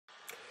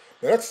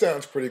Now that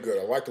sounds pretty good.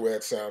 I like the way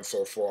that sounds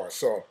so far.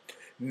 So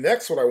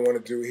next what I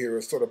want to do here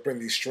is sort of bring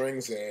these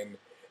strings in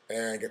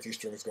and get these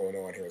strings going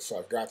on here. So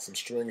I've got some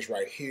strings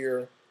right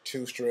here,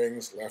 two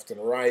strings left and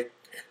right.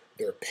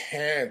 They're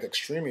panned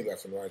extremely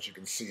left and right, as you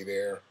can see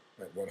there,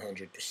 at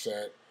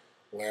 100%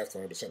 left,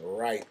 100%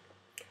 right.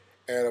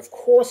 And of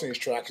course in these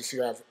tracks you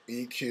see I have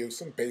EQs,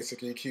 some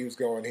basic EQs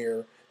going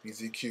here.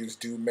 These EQs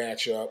do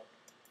match up.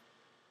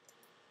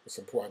 It's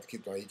important to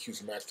keep my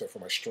EQs matched up for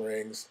my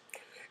strings.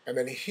 And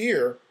then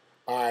here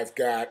I've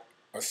got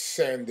a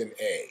send and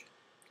A.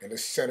 And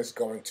this send is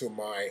going to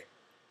my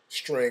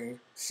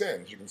string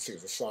send. You can see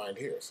it's assigned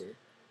here, see?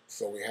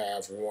 So we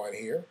have one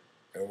here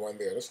and one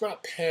there. It's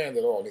not panned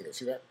at all either,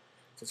 see that?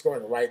 So it's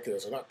going right there,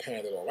 so not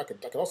panned at all. I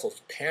could also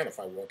pan if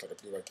I want. I could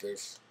do like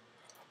this.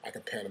 I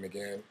can pan them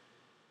again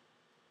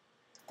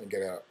and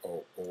get a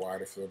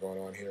wider fill going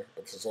on here.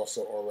 But this is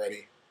also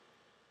already,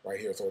 right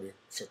here, it's already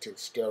set to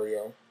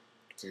stereo.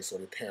 So it's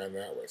already panned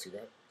that way, see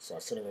that? So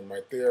I'm sending them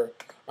right there.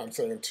 I'm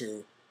sending them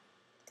to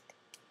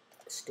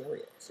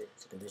stereo. See?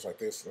 So I can do this like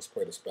this. Let's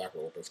play this back a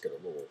little bit. Let's get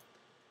a little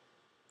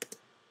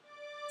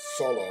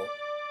solo.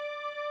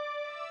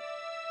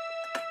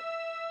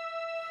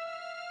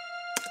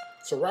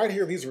 So right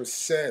here, these are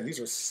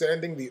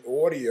sending the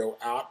audio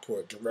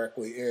output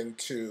directly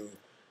into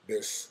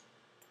this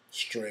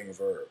string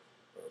verb,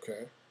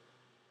 okay?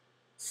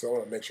 So I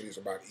want to make sure these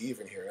are about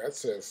even here. That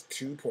says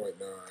 2.9.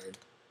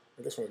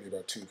 I guess I want to be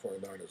about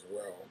 2.9 as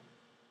well.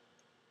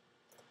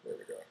 There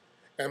we go.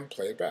 And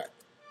play it back.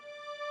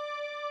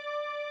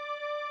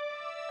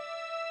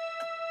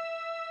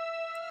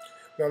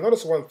 Now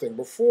notice one thing.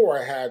 Before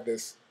I had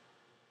this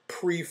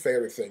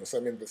pre-fader thing. So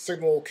I mean the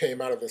signal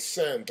came out of the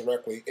send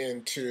directly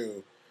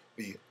into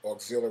the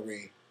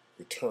auxiliary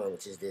return,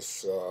 which is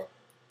this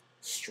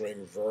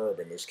string verb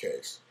in this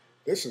case.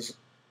 This is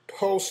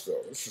post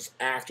though. This is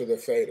after the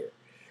fader.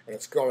 And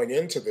it's going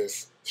into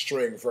this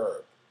string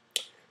verb.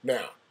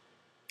 Now,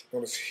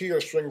 notice here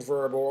string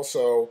verb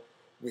also,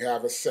 we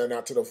have a send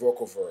out to the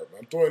vocal verb.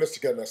 I'm doing this to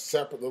get a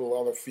separate little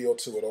other feel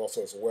to it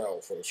also as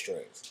well for the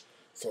strings.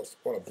 So I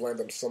want to blend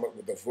them somewhat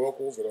with the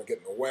vocals. They don't get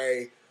in the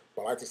way.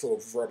 But I like this little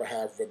verb I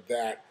have with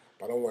that,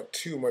 but I don't want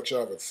too much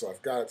of it, so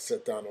I've got it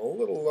set down a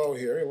little low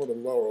here, a little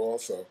lower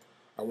also.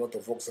 I want the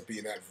vocals to be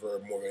in that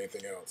verb more than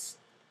anything else.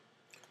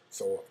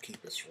 So I'll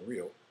keep this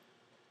real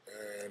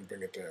and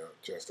bring it down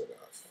just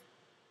enough.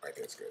 I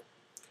think it's good.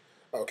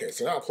 Okay,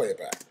 so now I'll play it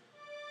back.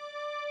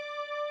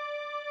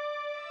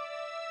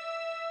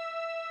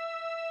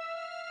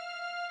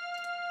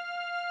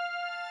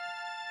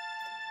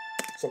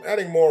 So I'm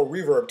adding more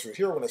reverb to it.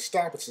 Here when I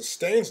stop, it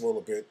sustains a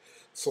little bit,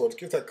 so it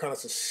gives that kind of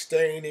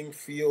sustaining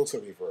feel to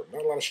the reverb.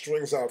 Not a lot of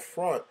strings out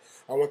front.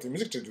 I want the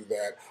music to do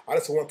that. I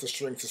just want the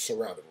strings to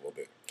surround it a little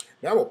bit.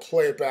 Now we'll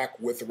play it back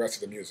with the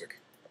rest of the music.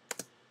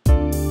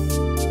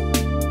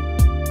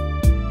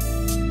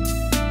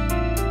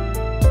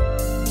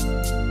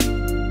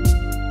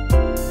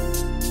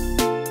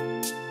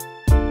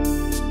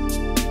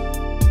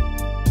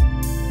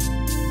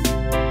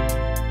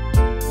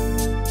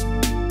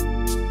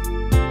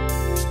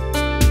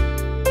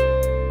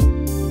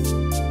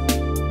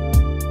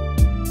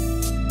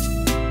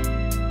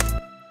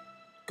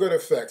 Good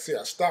effect. See,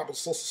 I stop and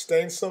still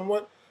sustain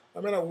somewhat.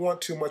 I may not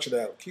want too much of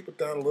that. Keep it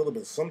down a little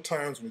bit.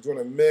 Sometimes when you're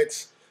doing a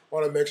mix, I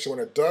want to make sure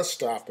when it does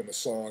stop in the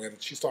song and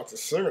she starts to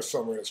sing or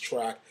somewhere in this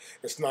track,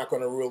 it's not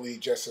going to really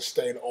just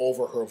sustain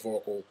over her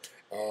vocal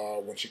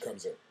when she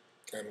comes in.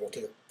 And we'll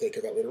take care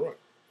of that later on.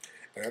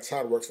 And that's how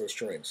it works for the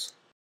strings.